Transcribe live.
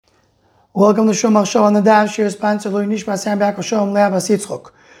Welcome to Shom Machshav on the Daf. Shir sponsor Lo Nishma Sam Bak Shalom Leah Bas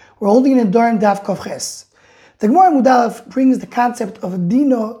Yitzchok. We're holding in Dorim Daf Kaf Ches. The Gemara Mudalef brings the concept of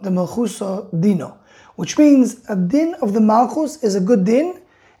Dino de Malchuso Dino, which means a din of the Malchus is a good din,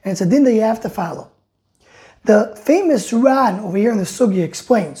 and it's a din that you have to follow. The famous Ran over here in the Sugya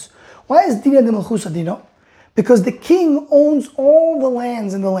explains, why is Dino de Malchuso Dino? Because the king owns all the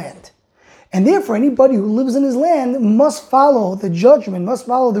lands in the land. And therefore, anybody who lives in his land must follow the judgment, must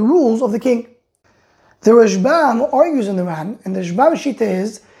follow the rules of the king. The Rashbam argues in the Ran, and the Rashbam Shita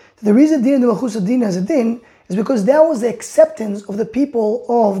is that the reason Din de Malchuso Dino is a din is because that was the acceptance of the people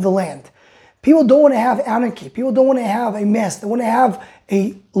of the land. People don't want to have anarchy. People don't want to have a mess. They want to have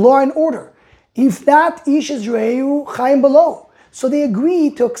a law and order. If not, Ish Yisraelu Chaim below. So they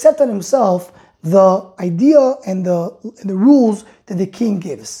agree to accept on themselves the idea and the rules that the king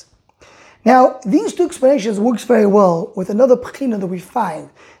gives. Now, these two explanations works very well with another pchina that we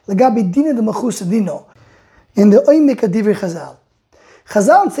find, Lagabi Dina de Malchuso Dino, in the Oimek Divrei Chazal.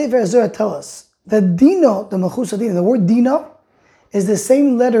 Chazal and Sefer Zohar tell us that Dino de Malchuso Dino, the word Dino, is the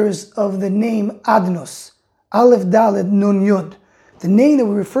same letters of the name Adnos, Aleph Dalet Nun Yud, the name that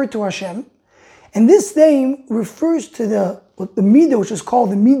we refer to Hashem, and this name refers to the midah, which is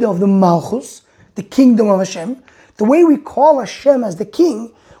called the midah of the Malchus, the kingdom of Hashem. The way we call Hashem as the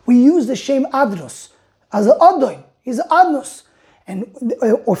king, we use the shem Adnos as an Adon. He's an Adnos.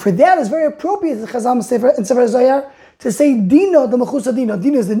 Or for that, it's very appropriate in Chazal and Sefer Zohar to say Dino de Malchuso Dino.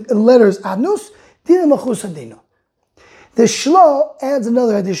 Dino is the letters Adnos, Dino de Malchuso Dino. The Shlo adds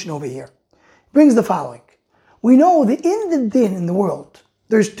another addition over here. Brings the following. We know that in the din in the world,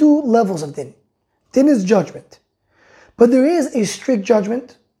 there's two levels of din. Din is judgment. But there is a strict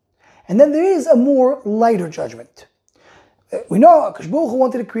judgment, and then there is a more lighter judgment. We know Akash Baruch Hu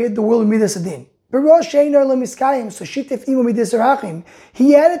wanted to create the world with Midas Adin. He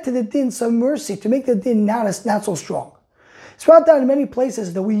added to the din some mercy to make the din not so strong. It's brought down in many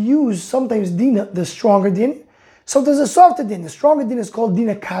places that we use sometimes din, the stronger din, sometimes a softer din. The stronger din is called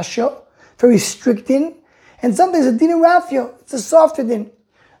din kasha, very strict din, and sometimes a din rafia, it's a softer din.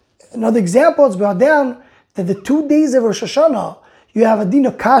 Another example is brought down that the 2 days of Rosh Hashanah, you have a din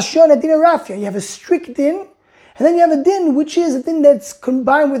kasha and a din rafia. You have a strict din, and then you have a din which is a din that's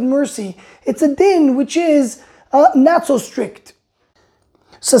combined with mercy. It's a din which is not so strict.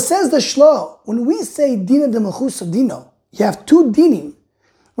 So says the Shlo, when we say Dina de Malchuso Dino, you have two dinim.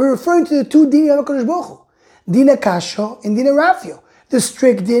 We're referring to the two dinim of HaKadosh Baruch Hu. Dina kasha and Dina rafia. The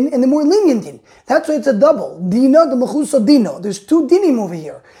strict din and the more lenient din. That's why it's a double. Dina de Malchuso Dino. There's two dinim over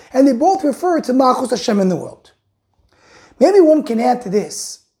here. And they both refer to Malchus Hashem in the world. Maybe one can add to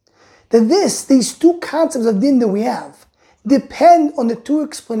this, that these two concepts of din that we have depend on the two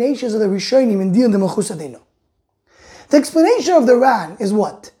explanations of the Rishonim in Din de Malchuso Dino. The explanation of the Ran is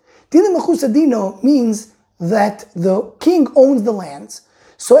what? Din de Malchuso Dino means that the king owns the lands,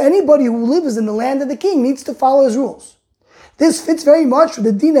 so anybody who lives in the land of the king needs to follow his rules. This fits very much with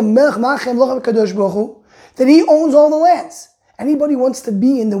the Din of Melech Machem Lochav Kadosh Baruch Hu, that he owns all the lands. Anybody who wants to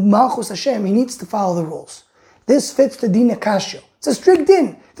be in the Malchus Hashem, he needs to follow the rules. This fits the Din Kasha. It's a strict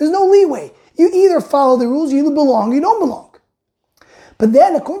din. There's no leeway. You either follow the rules, you either belong, you don't belong. But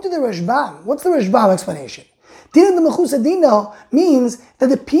then, according to the Rashbam, what's the Rashbam explanation? Din de Malchuso Dino means that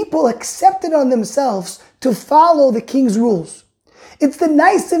the people accepted on themselves to follow the king's rules. It's the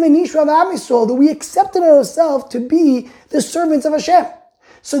nice and Nishra of Am Yisrael that we accepted on ourselves to be the servants of Hashem.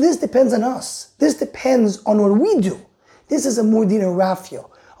 So this depends on us. This depends on what we do. This is a more din rafia,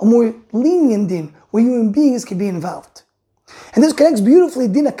 a more lenient din where human beings can be involved. And this connects beautifully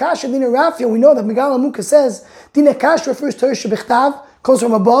Dina Kasha, Dina Rafia. We know that Megal HaMukha says Dina Kasha refers to Torah Shebichtav, comes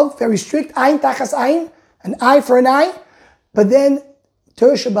from above, very strict, Ayin Tachas Ayin, an eye for an eye. But then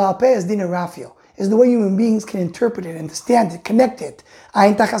Torah Sheba'al Peh is Dina Rafia, is the way human beings can interpret it, understand it, connect it.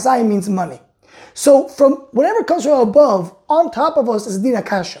 Ayin Tachas Ayin means money. So from whatever comes from above, on top of us is Dina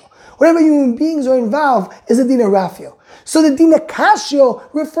Kasha. Whatever human beings are involved is a Dina Rafia. So the Dina Kasha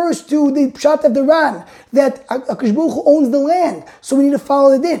refers to the Pshat of the Ran, that HaKadosh Baruch Hu owns the land, so we need to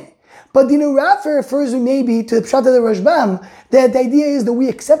follow the din. But Dina Rafia refers maybe to the Pshat of the Rashbam, that the idea is that we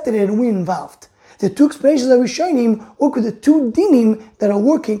accepted it and we're involved. The two explanations that we're showing him work with the two dinim that are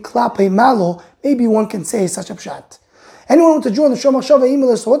working Klapei Malo. Maybe one can say such a Pshat. Anyone want to join the Shom Machshav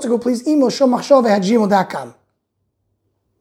email us, so let's go please email shommachshav@gmail.com.